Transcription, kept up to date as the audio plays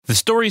The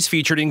stories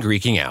featured in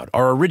Greeking Out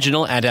are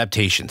original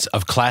adaptations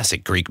of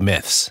classic Greek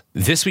myths.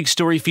 This week's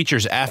story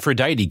features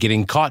Aphrodite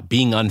getting caught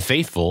being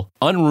unfaithful,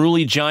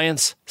 unruly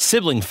giants,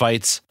 sibling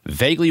fights,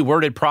 vaguely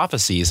worded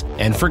prophecies,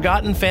 and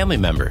forgotten family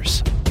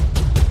members.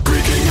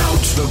 Greeking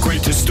Out, the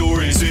greatest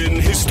stories in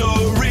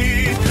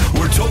history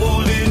were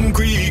told in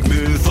Greek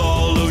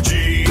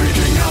mythology.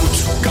 Greeking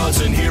Out, gods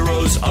and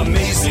heroes,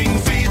 amazing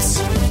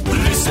feats.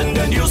 Listen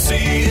and you'll see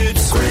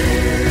it's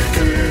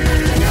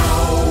Greeking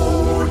Out.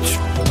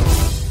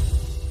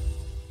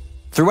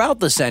 Throughout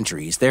the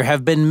centuries, there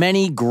have been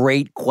many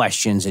great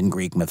questions in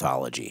Greek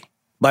mythology.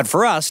 But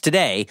for us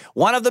today,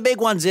 one of the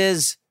big ones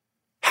is,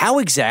 how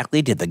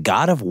exactly did the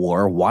god of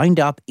war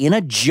wind up in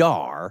a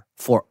jar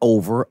for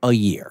over a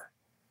year?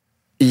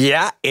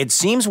 Yeah, it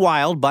seems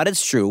wild, but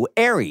it's true.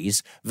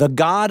 Ares, the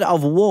god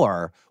of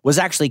war, was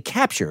actually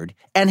captured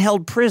and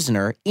held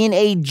prisoner in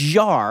a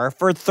jar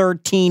for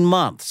 13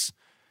 months.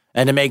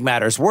 And to make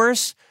matters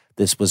worse,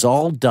 this was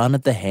all done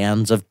at the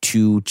hands of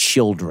 2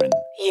 children.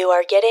 You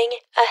are getting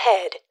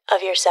ahead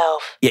of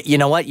yourself. You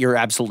know what? You're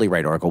absolutely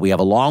right, Oracle. We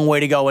have a long way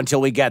to go until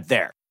we get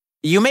there.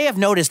 You may have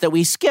noticed that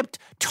we skipped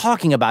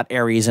talking about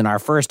Ares in our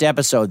first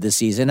episode this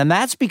season, and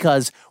that's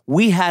because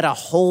we had a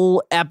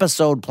whole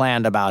episode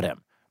planned about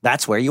him.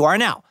 That's where you are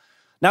now.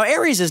 Now,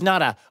 Ares is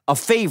not a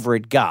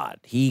favorite god.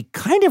 He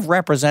kind of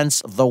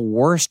represents the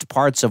worst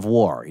parts of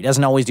war. He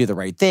doesn't always do the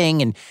right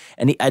thing, and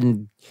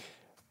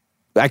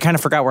I kind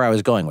of forgot where I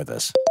was going with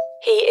this.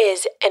 He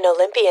is an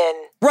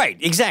Olympian. Right,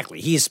 exactly.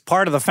 He's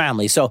part of the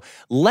family. So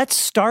let's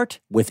start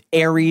with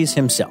Ares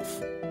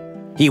himself.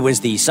 He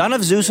was the son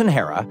of Zeus and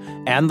Hera,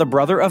 and the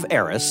brother of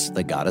Eris,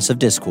 the goddess of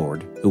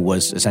discord, who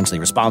was essentially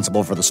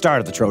responsible for the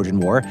start of the Trojan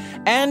War,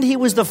 and he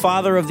was the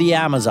father of the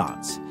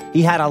Amazons.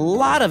 He had a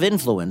lot of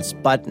influence,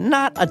 but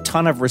not a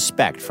ton of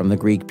respect from the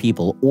Greek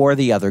people or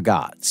the other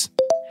gods.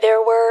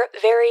 There were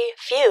very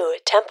few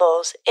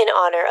temples in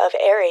honor of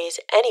Ares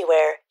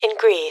anywhere in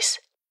Greece.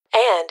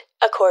 And,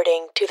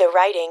 according to the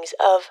writings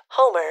of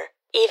Homer,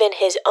 even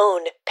his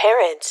own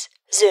parents,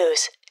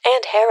 Zeus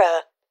and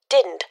Hera,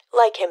 didn't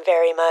like him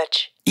very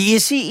much. You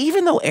see,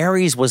 even though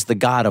Ares was the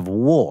god of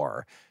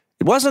war,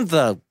 it wasn't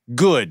the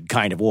good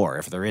kind of war,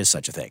 if there is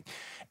such a thing.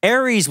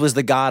 Ares was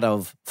the god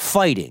of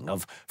fighting,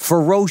 of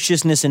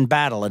ferociousness in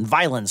battle and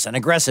violence and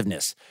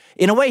aggressiveness.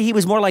 In a way, he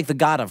was more like the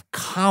god of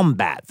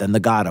combat than the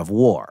god of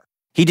war.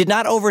 He did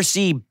not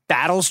oversee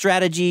battle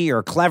strategy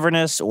or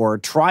cleverness or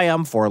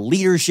triumph or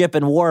leadership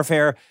in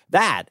warfare.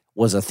 That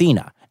was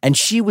Athena, and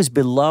she was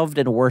beloved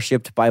and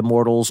worshipped by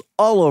mortals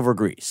all over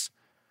Greece.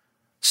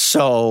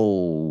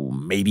 So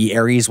maybe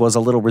Ares was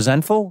a little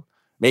resentful?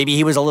 Maybe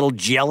he was a little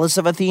jealous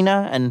of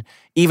Athena, and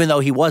even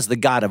though he was the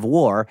god of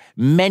war,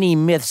 many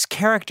myths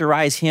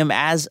characterize him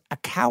as a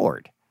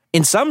coward.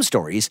 In some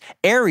stories,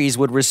 Ares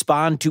would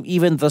respond to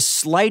even the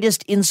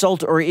slightest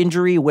insult or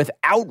injury with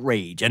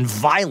outrage and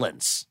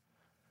violence.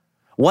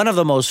 One of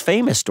the most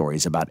famous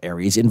stories about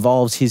Ares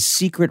involves his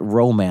secret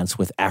romance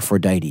with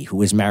Aphrodite, who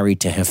was married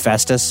to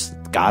Hephaestus,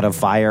 god of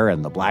fire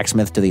and the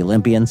blacksmith to the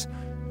Olympians.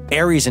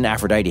 Ares and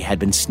Aphrodite had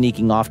been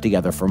sneaking off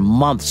together for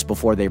months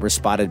before they were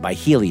spotted by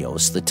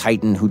Helios, the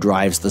titan who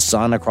drives the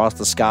sun across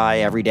the sky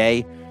every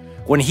day.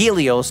 When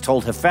Helios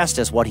told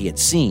Hephaestus what he had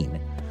seen,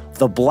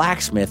 the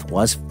blacksmith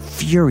was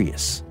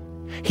furious.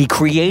 He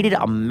created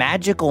a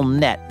magical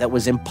net that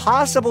was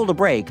impossible to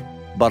break,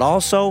 but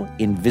also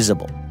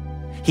invisible.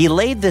 He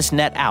laid this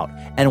net out,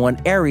 and when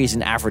Ares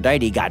and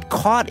Aphrodite got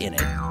caught in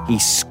it, he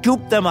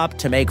scooped them up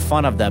to make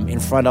fun of them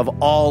in front of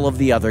all of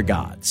the other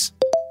gods.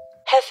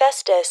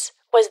 Hephaestus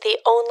was the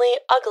only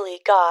ugly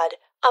god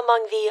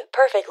among the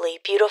perfectly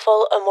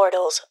beautiful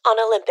immortals on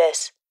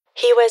Olympus.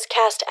 He was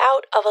cast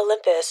out of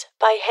Olympus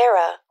by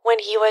Hera when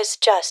he was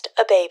just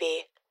a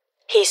baby.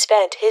 He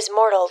spent his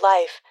mortal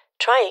life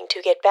trying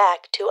to get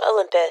back to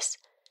Olympus,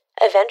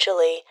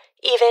 eventually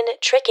even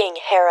tricking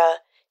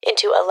Hera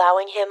into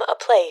allowing him a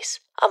place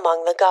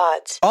among the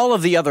gods. All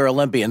of the other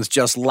Olympians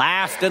just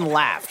laughed and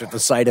laughed at the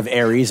sight of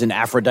Ares and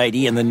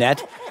Aphrodite in the net,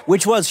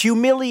 which was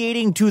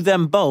humiliating to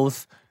them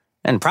both,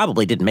 and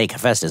probably didn't make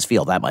Hephaestus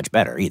feel that much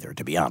better either,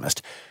 to be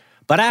honest.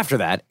 But after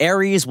that,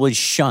 Ares was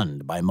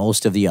shunned by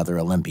most of the other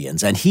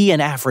Olympians, and he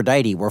and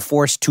Aphrodite were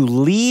forced to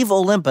leave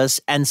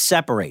Olympus and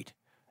separate.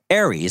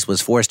 Ares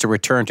was forced to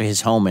return to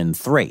his home in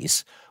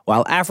Thrace,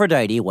 while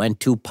Aphrodite went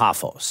to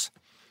Paphos.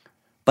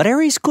 But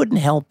Ares couldn't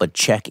help but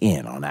check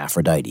in on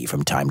Aphrodite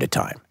from time to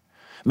time.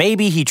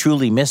 Maybe he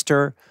truly missed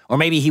her, or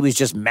maybe he was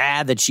just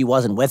mad that she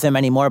wasn't with him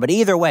anymore, but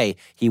either way,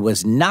 he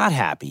was not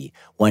happy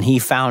when he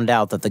found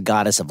out that the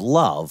goddess of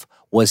love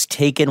was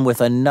taken with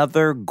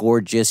another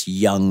gorgeous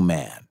young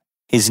man.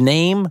 His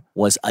name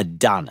was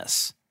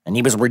Adonis, and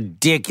he was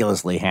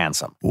ridiculously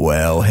handsome.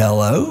 Well,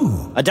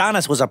 hello.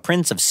 Adonis was a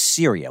prince of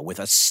Syria with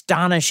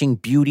astonishing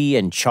beauty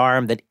and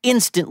charm that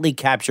instantly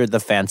captured the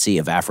fancy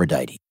of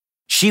Aphrodite.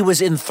 She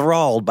was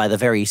enthralled by the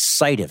very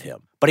sight of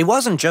him. But he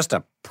wasn't just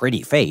a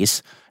pretty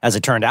face. As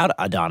it turned out,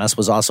 Adonis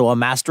was also a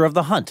master of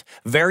the hunt,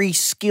 very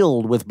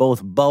skilled with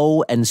both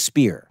bow and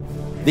spear.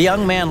 The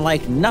young man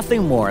liked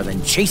nothing more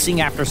than chasing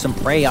after some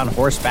prey on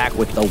horseback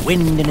with the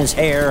wind in his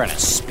hair and a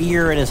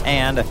spear in his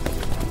hand.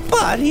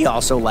 But he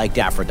also liked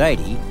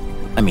Aphrodite.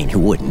 I mean, who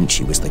wouldn't?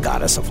 She was the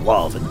goddess of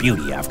love and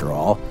beauty, after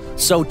all.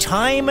 So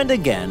time and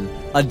again,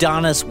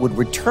 Adonis would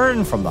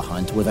return from the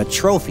hunt with a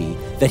trophy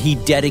that he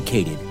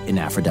dedicated in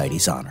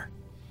Aphrodite's honor.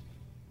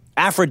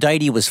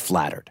 Aphrodite was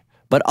flattered,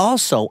 but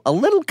also a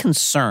little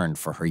concerned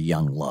for her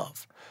young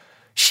love.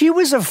 She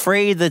was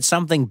afraid that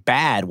something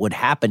bad would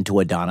happen to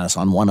Adonis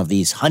on one of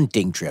these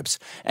hunting trips,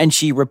 and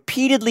she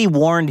repeatedly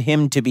warned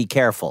him to be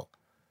careful.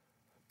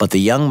 But the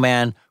young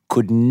man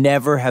could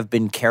never have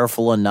been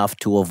careful enough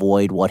to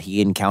avoid what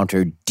he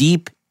encountered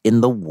deep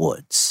in the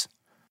woods.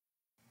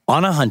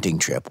 On a hunting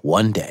trip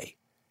one day,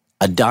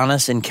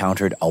 Adonis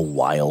encountered a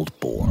wild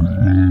boar.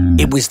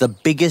 It was the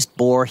biggest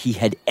boar he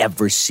had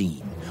ever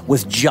seen,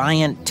 with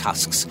giant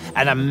tusks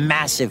and a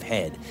massive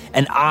head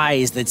and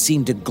eyes that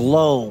seemed to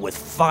glow with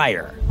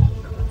fire.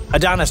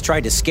 Adonis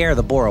tried to scare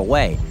the boar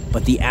away,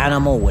 but the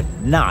animal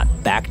would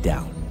not back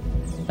down.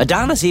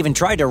 Adonis even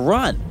tried to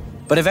run,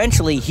 but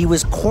eventually he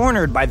was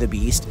cornered by the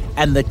beast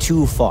and the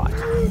two fought.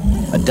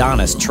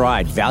 Adonis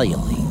tried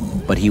valiantly,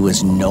 but he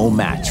was no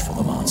match for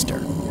the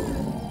monster.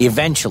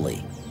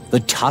 Eventually, the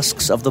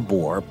tusks of the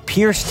boar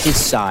pierced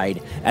his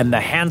side and the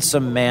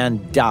handsome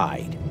man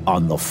died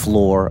on the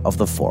floor of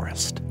the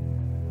forest.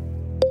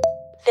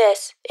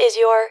 This is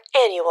your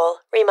annual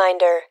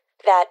reminder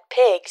that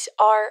pigs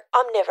are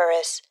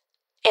omnivorous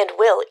and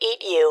will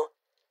eat you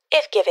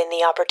if given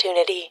the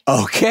opportunity.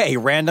 Okay,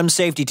 random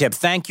safety tip.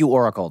 Thank you,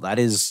 Oracle. That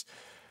is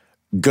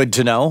good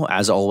to know,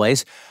 as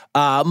always.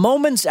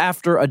 Moments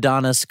after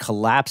Adonis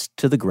collapsed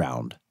to the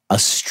ground, a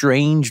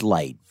strange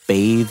light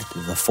bathed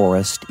the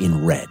forest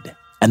in red,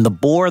 and the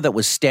boar that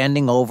was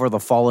standing over the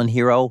fallen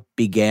hero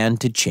began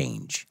to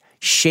change,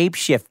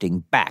 shape-shifting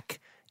back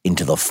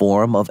into the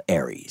form of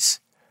Ares.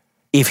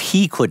 If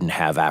he couldn't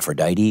have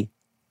Aphrodite,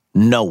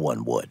 no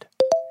one would.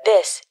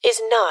 This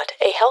is not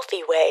a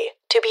healthy way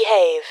to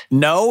behave.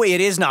 No, it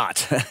is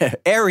not.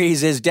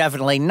 Ares is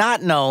definitely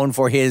not known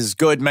for his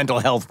good mental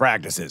health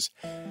practices.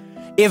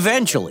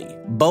 Eventually,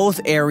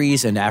 both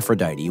Ares and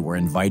Aphrodite were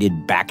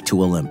invited back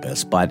to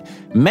Olympus, but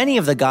many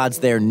of the gods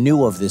there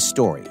knew of this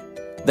story.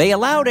 They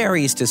allowed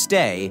Ares to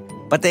stay,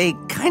 but they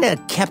kind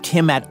of kept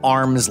him at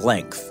arm's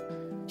length.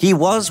 He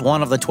was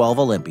one of the 12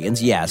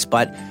 Olympians, yes,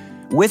 but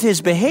with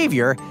his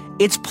behavior,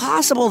 it's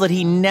possible that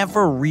he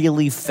never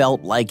really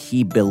felt like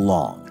he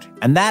belonged,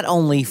 and that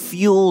only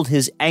fueled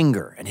his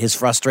anger and his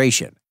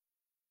frustration.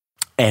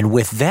 And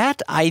with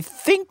that, I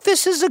think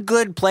this is a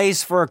good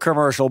place for a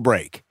commercial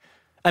break.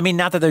 I mean,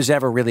 not that there's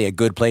ever really a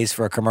good place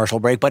for a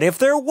commercial break, but if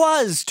there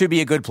was to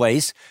be a good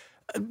place,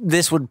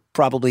 this would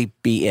probably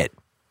be it.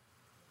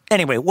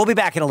 Anyway, we'll be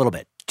back in a little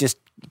bit. Just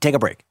take a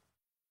break.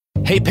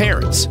 Hey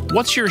parents,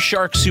 what's your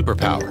shark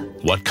superpower?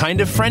 What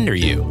kind of friend are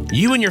you?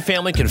 You and your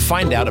family can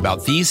find out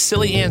about these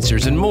silly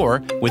answers and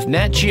more with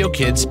Nat Geo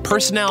Kids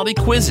personality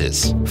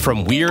quizzes.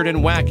 From weird and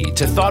wacky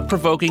to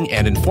thought-provoking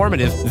and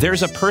informative,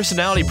 there's a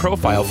personality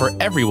profile for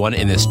everyone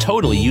in this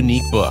totally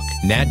unique book.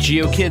 Nat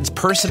Geo Kids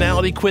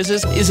personality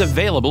quizzes is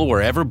available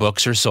wherever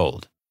books are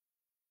sold.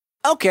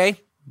 Okay,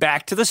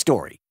 back to the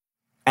story.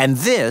 And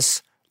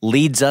this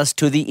leads us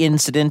to the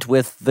incident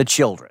with the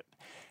children.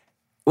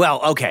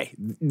 Well, okay,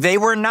 they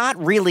were not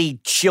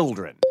really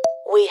children.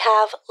 We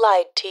have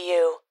lied to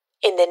you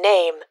in the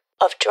name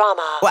of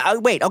drama. Well,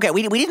 wait, okay,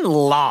 we didn't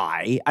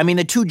lie. I mean,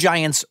 the two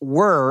giants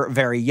were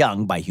very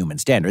young by human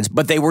standards,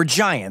 but they were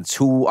giants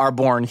who are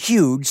born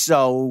huge,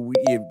 so...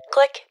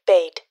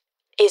 Clickbait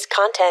is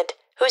content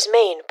whose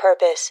main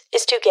purpose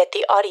is to get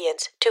the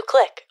audience to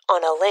click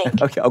on a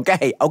link.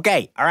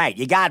 Okay, all right,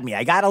 you got me.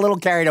 I got a little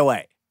carried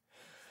away.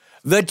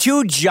 The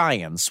two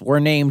giants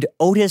were named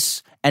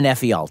Otis and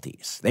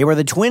Ephialtes. They were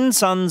the twin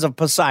sons of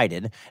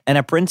Poseidon and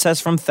a princess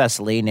from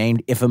Thessaly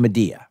named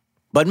Iphimedeia.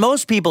 But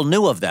most people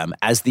knew of them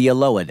as the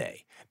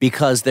Aloidae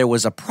because there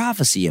was a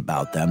prophecy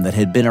about them that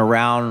had been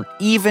around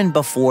even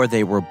before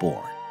they were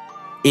born.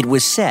 It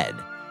was said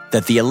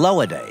that the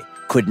Aloidae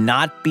could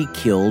not be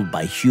killed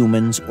by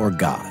humans or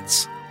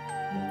gods.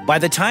 By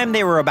the time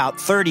they were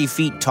about 30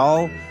 feet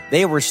tall,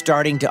 they were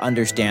starting to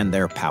understand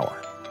their power.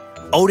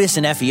 Otis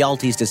and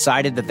Ephialtes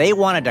decided that they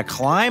wanted to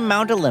climb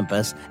Mount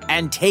Olympus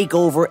and take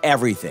over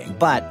everything,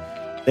 but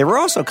they were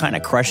also kind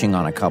of crushing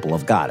on a couple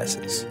of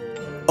goddesses.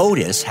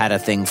 Otis had a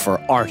thing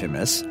for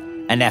Artemis,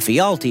 and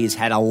Ephialtes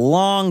had a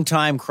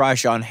long-time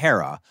crush on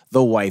Hera,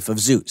 the wife of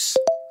Zeus.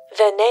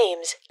 The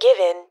names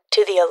given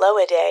to the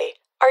Aloidae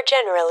are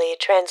generally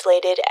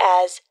translated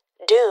as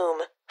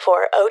Doom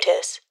for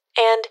Otis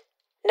and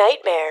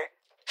Nightmare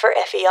for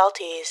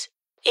Ephialtes.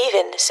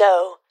 Even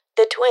so,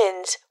 the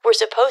twins were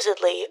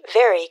supposedly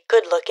very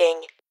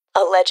good-looking,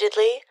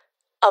 allegedly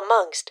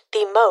amongst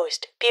the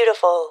most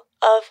beautiful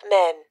of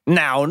men.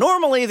 Now,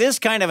 normally this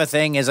kind of a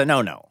thing is a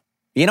no-no.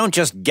 You don't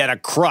just get a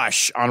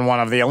crush on one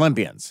of the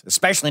Olympians,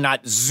 especially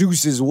not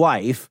Zeus's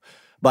wife.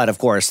 But of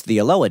course, the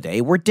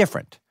Aloidae were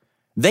different.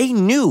 They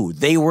knew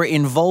they were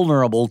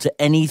invulnerable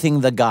to anything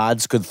the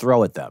gods could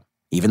throw at them,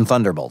 even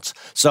thunderbolts.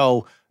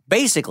 So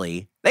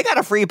basically, they got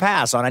a free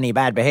pass on any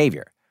bad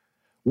behavior.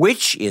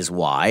 Which is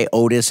why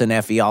Otis and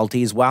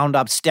Ephialtes wound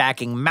up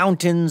stacking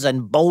mountains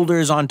and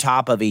boulders on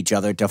top of each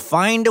other to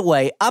find a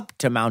way up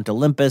to Mount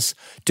Olympus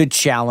to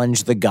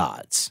challenge the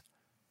gods.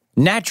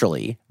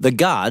 Naturally, the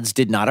gods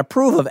did not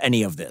approve of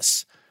any of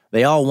this.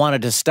 They all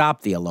wanted to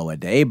stop the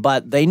Aloidae,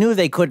 but they knew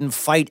they couldn't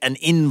fight an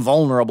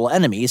invulnerable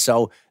enemy,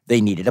 so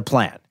they needed a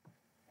plan.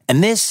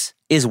 And this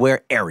is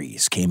where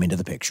Ares came into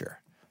the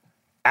picture.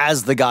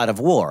 As the god of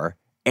war,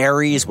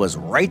 Ares was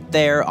right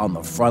there on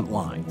the front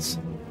lines.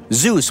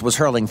 Zeus was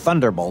hurling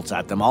thunderbolts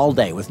at them all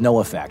day with no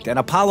effect, and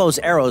Apollo's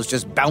arrows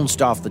just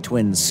bounced off the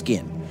twins'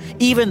 skin.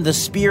 Even the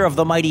spear of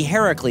the mighty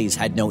Heracles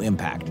had no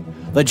impact.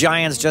 The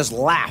giants just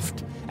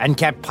laughed and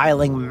kept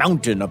piling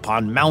mountain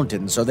upon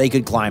mountain so they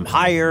could climb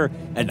higher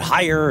and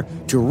higher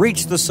to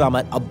reach the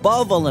summit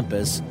above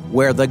Olympus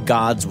where the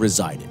gods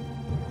resided.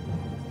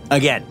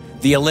 Again,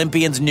 the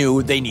Olympians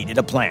knew they needed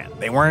a plan.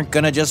 They weren't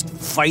going to just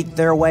fight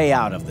their way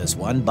out of this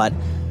one, but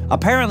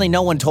apparently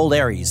no one told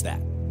Ares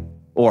that.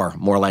 Or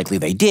more likely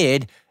they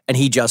did, and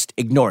he just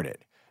ignored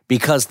it.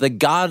 Because the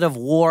god of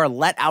war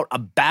let out a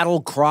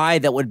battle cry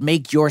that would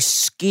make your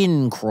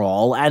skin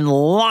crawl and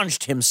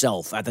launched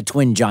himself at the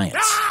twin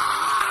giants.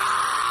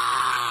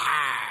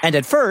 And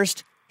at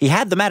first, he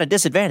had them at a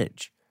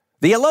disadvantage.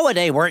 The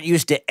Aloidae weren't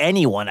used to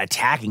anyone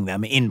attacking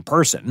them in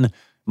person.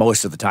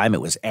 Most of the time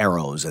it was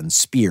arrows and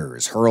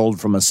spears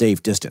hurled from a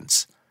safe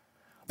distance.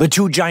 The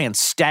two giants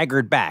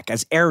staggered back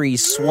as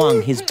Ares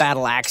swung his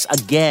battle axe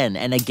again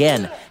and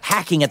again,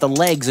 hacking at the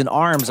legs and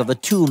arms of the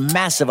two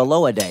massive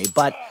Aloidae,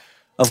 but,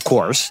 of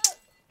course,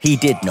 he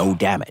did no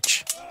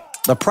damage.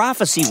 The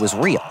prophecy was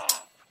real.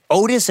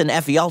 Otis and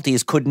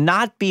Ephialtes could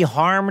not be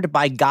harmed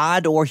by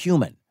god or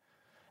human.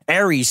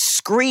 Ares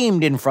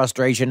screamed in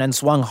frustration and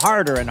swung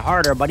harder and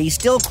harder, but he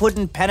still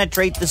couldn't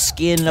penetrate the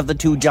skin of the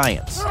two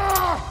giants.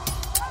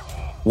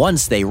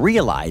 Once they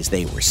realized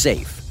they were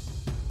safe,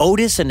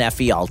 Otis and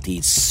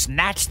Ephialtes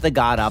snatched the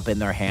god up in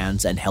their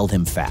hands and held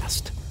him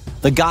fast.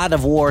 The god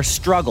of war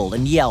struggled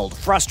and yelled,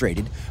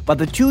 frustrated, but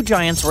the two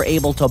giants were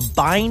able to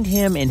bind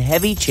him in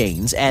heavy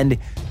chains and,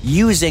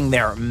 using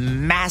their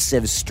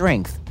massive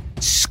strength,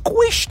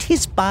 squished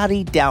his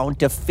body down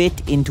to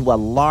fit into a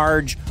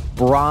large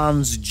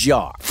bronze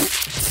jar,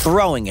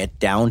 throwing it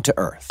down to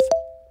earth.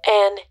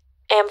 An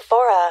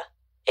amphora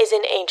is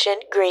an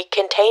ancient Greek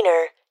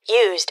container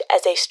used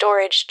as a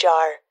storage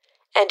jar,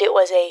 and it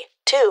was a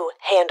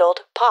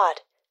two-handled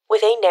pot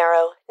with a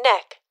narrow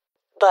neck.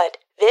 But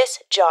this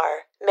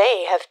jar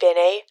may have been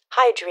a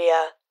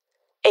hydria,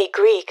 a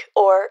Greek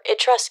or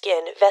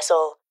Etruscan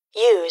vessel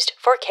used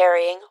for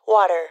carrying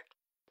water.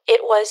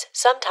 It was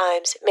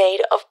sometimes made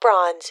of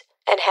bronze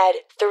and had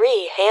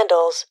 3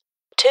 handles,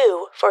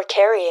 2 for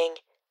carrying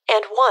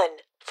and 1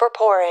 for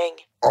pouring.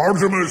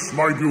 Artemis,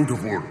 my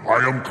beautiful,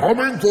 I am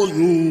coming for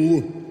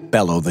you,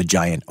 bellowed the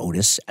giant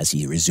Otis as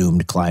he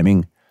resumed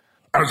climbing.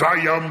 As I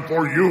am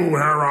for you,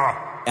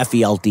 Hera.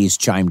 Ephialtes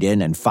chimed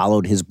in and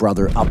followed his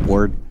brother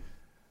upward.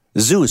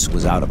 Zeus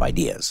was out of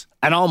ideas,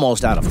 and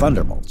almost out of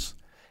thunderbolts.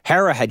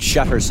 Hera had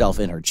shut herself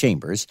in her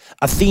chambers.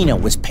 Athena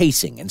was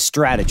pacing and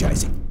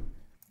strategizing.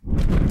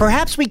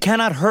 Perhaps we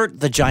cannot hurt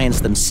the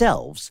giants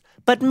themselves,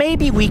 but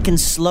maybe we can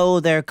slow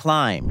their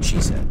climb,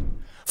 she said.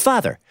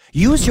 Father,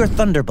 use your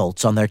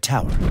thunderbolts on their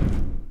tower.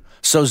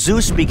 So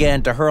Zeus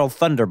began to hurl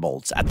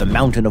thunderbolts at the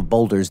mountain of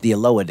boulders the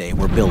Aloidae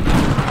were building.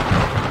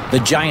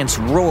 The giants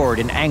roared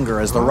in anger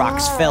as the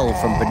rocks fell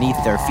from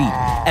beneath their feet,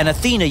 and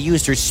Athena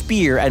used her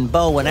spear and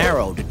bow and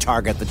arrow to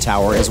target the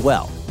tower as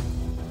well.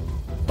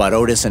 But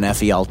Otis and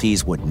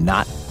Ephialtes would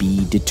not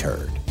be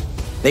deterred.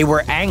 They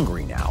were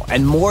angry now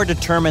and more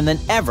determined than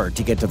ever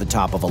to get to the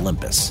top of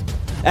Olympus.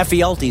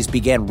 Ephialtes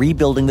began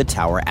rebuilding the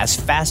tower as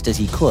fast as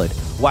he could,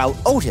 while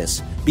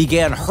Otis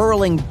began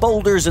hurling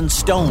boulders and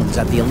stones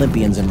at the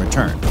Olympians in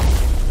return.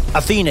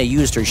 Athena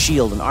used her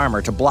shield and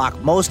armor to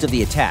block most of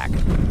the attack,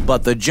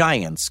 but the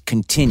giants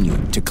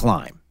continued to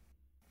climb.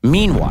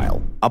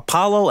 Meanwhile,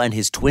 Apollo and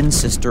his twin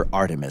sister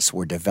Artemis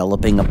were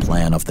developing a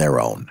plan of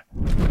their own.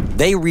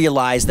 They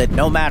realized that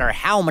no matter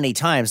how many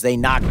times they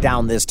knocked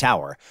down this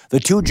tower, the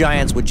two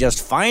giants would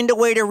just find a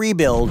way to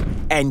rebuild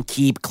and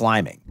keep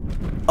climbing.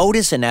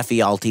 Otis and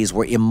Ephialtes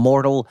were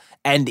immortal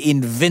and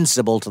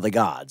invincible to the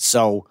gods,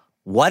 so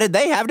what did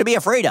they have to be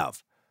afraid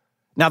of?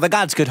 Now, the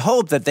gods could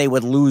hope that they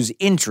would lose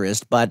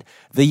interest, but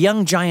the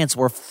young giants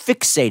were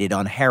fixated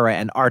on Hera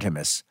and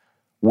Artemis,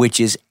 which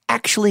is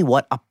actually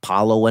what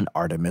Apollo and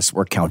Artemis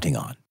were counting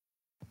on.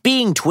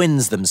 Being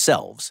twins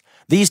themselves,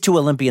 these two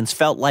Olympians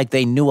felt like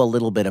they knew a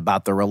little bit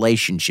about the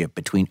relationship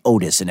between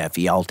Otis and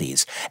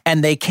Ephialtes,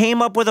 and they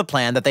came up with a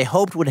plan that they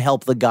hoped would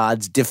help the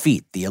gods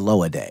defeat the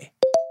Aloidae.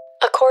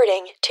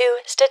 According to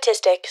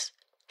statistics,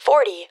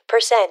 40%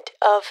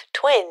 of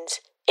twins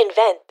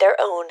invent their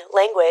own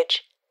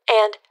language,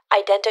 and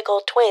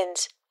identical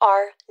twins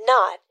are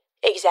not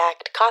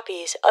exact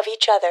copies of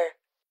each other.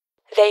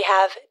 They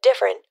have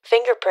different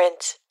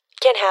fingerprints,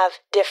 can have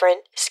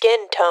different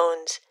skin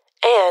tones,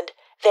 and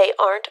they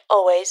aren't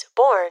always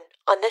born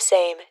on the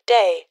same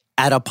day.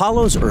 At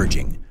Apollo's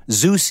urging,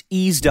 Zeus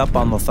eased up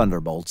on the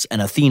thunderbolts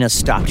and Athena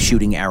stopped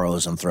shooting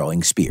arrows and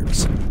throwing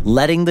spears,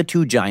 letting the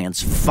two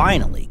giants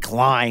finally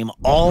climb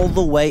all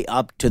the way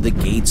up to the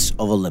gates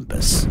of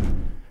Olympus.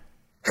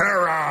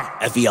 Hera!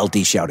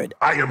 Ephialtes shouted.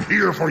 I am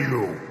here for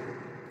you.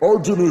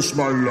 Artemis,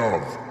 my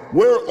love,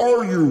 where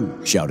are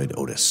you? Shouted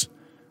Otis.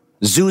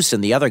 Zeus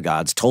and the other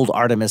gods told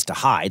Artemis to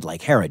hide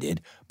like Hera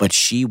did, but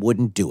she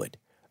wouldn't do it.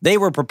 They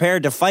were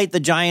prepared to fight the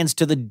giants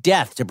to the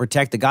death to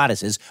protect the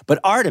goddesses, but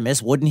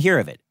Artemis wouldn't hear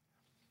of it.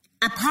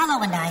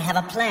 Apollo and I have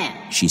a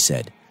plan, she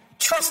said.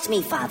 Trust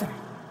me, Father.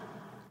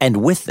 And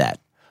with that,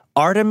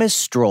 Artemis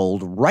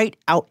strolled right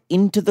out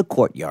into the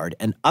courtyard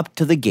and up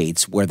to the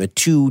gates where the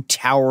two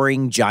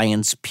towering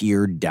giants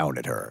peered down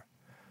at her.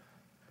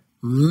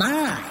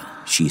 My,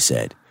 she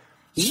said.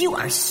 You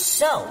are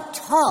so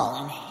tall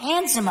and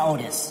handsome,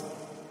 Otis.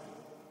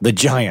 The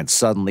giant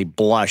suddenly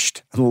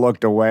blushed and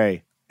looked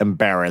away,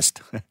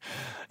 embarrassed.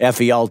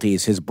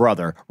 Ephialtes, his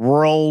brother,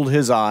 rolled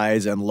his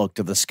eyes and looked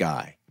to the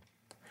sky.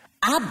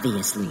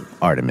 Obviously,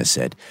 Artemis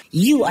said,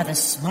 you are the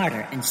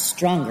smarter and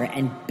stronger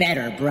and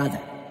better brother.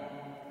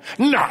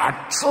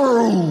 Not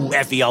true!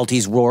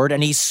 Ephialtes roared,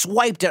 and he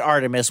swiped at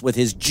Artemis with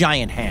his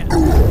giant hand.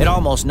 It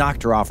almost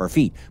knocked her off her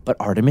feet, but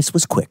Artemis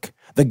was quick.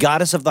 The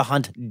goddess of the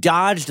hunt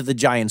dodged the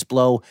giant's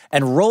blow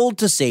and rolled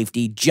to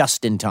safety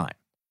just in time.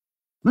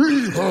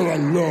 Leave her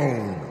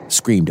alone,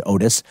 screamed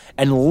Otis,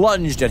 and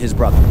lunged at his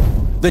brother.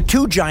 The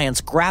two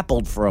giants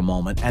grappled for a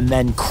moment and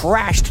then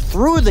crashed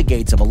through the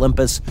gates of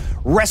Olympus,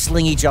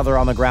 wrestling each other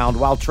on the ground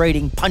while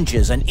trading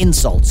punches and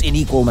insults in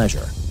equal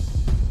measure.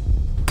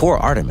 Poor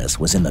Artemis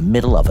was in the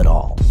middle of it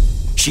all.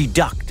 She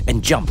ducked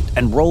and jumped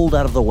and rolled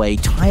out of the way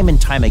time and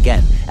time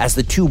again as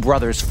the two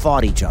brothers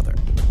fought each other.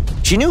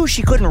 She knew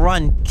she couldn't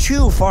run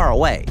too far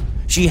away.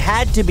 She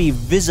had to be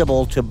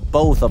visible to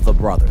both of the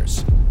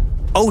brothers.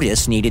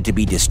 Otis needed to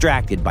be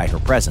distracted by her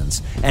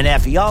presence, and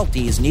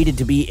Ephialtes needed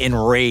to be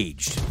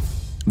enraged.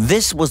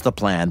 This was the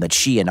plan that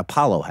she and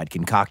Apollo had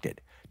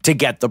concocted, to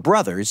get the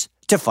brothers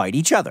to fight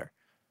each other.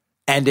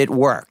 And it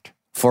worked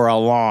for a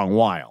long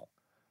while.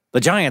 The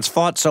giants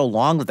fought so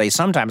long that they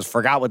sometimes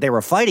forgot what they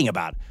were fighting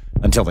about,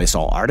 until they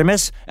saw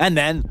Artemis, and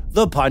then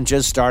the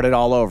punches started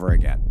all over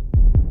again.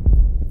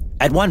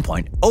 At one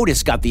point,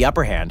 Otis got the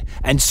upper hand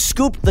and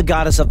scooped the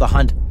goddess of the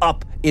hunt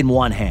up in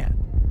one hand.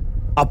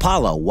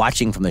 Apollo,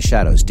 watching from the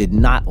shadows, did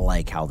not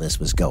like how this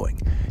was going.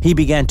 He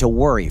began to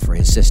worry for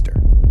his sister.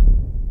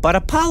 But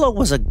Apollo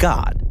was a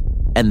god,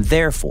 and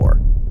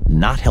therefore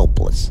not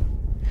helpless.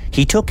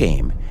 He took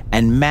aim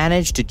and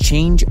managed to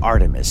change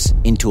Artemis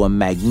into a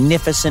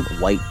magnificent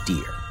white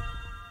deer.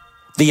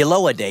 The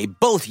Eloidae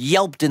both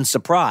yelped in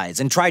surprise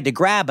and tried to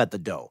grab at the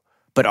doe,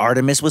 but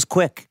Artemis was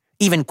quick,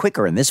 even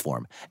quicker in this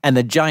form, and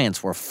the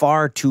giants were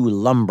far too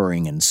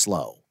lumbering and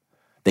slow.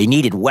 They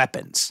needed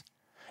weapons,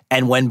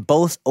 and when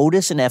both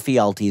Otis and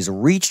Ephialtes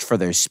reached for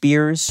their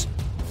spears,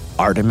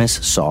 Artemis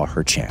saw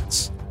her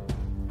chance.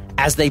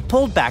 As they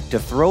pulled back to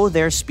throw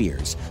their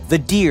spears, the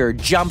deer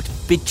jumped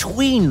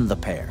between the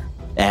pair,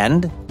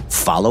 and,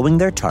 following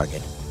their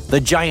target,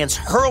 the giants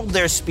hurled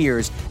their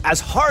spears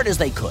as hard as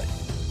they could.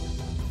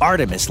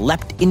 Artemis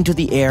leapt into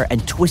the air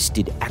and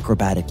twisted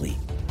acrobatically.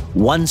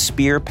 One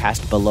spear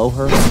passed below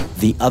her,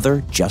 the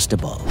other just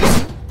above.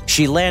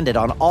 She landed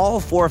on all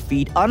 4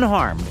 feet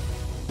unharmed,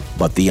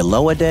 but the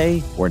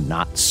Eloidae were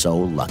not so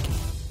lucky.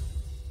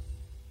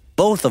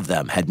 Both of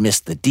them had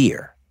missed the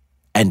deer,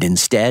 and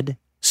instead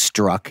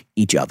struck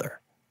each other.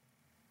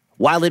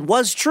 While it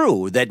was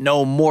true that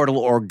no mortal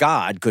or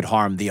god could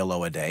harm the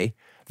Eloidae,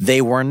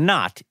 they were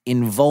not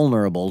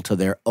invulnerable to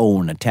their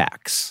own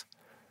attacks.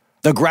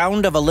 The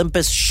ground of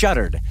Olympus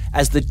shuddered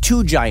as the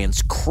two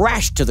giants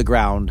crashed to the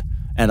ground,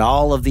 and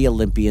all of the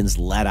Olympians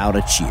let out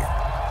a cheer.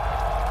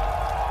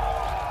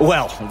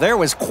 Well, there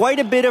was quite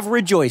a bit of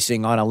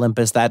rejoicing on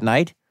Olympus that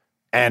night,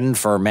 and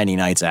for many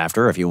nights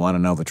after, if you want to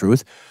know the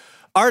truth.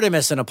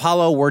 Artemis and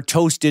Apollo were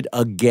toasted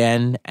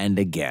again and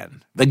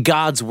again. The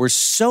gods were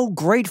so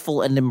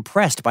grateful and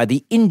impressed by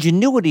the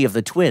ingenuity of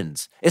the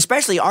twins,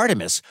 especially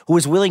Artemis, who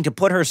was willing to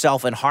put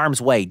herself in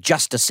harm's way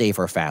just to save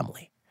her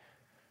family.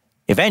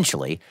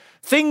 Eventually,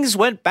 things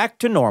went back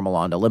to normal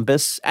on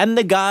Olympus, and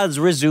the gods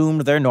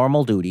resumed their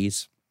normal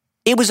duties.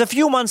 It was a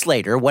few months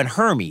later when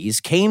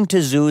Hermes came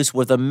to Zeus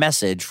with a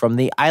message from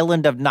the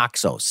island of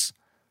Naxos.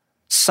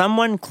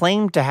 Someone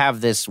claimed to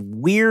have this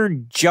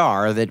weird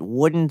jar that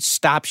wouldn't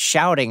stop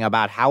shouting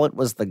about how it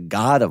was the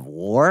god of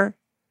war.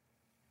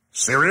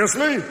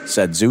 Seriously?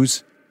 Said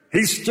Zeus.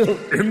 He's still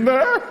in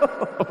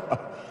there?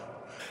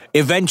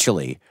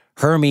 Eventually,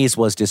 Hermes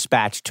was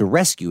dispatched to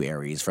rescue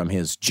Ares from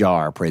his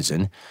jar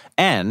prison,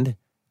 and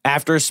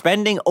after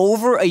spending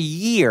over a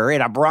year in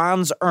a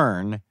bronze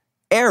urn,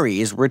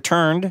 Ares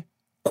returned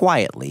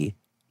quietly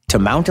to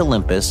Mount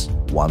Olympus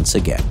once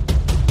again.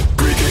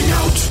 Freaking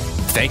out!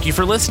 Thank you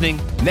for listening.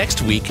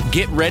 Next week,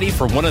 get ready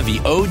for one of the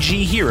OG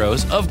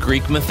heroes of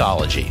Greek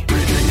mythology.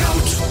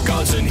 out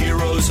gods and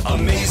heroes'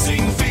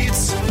 amazing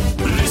feats.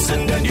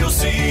 Listen and you'll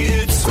see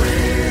it's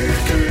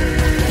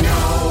Freaking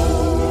Out.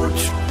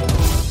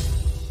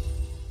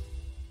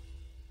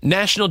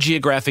 National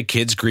Geographic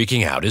Kids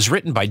Greeking Out is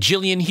written by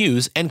Gillian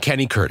Hughes and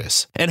Kenny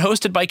Curtis, and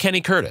hosted by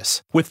Kenny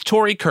Curtis, with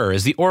Tori Kerr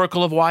as the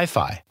Oracle of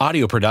Wi-Fi.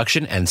 Audio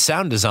production and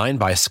sound design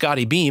by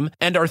Scotty Beam,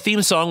 and our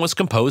theme song was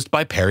composed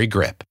by Perry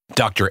Grip.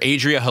 Dr.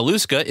 Adria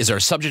Haluska is our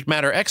subject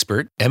matter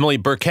expert. Emily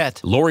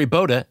Burkett, Lori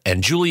Boda,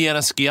 and Juliana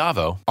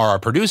Schiavo are our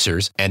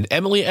producers, and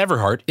Emily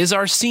Everhart is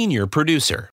our senior producer.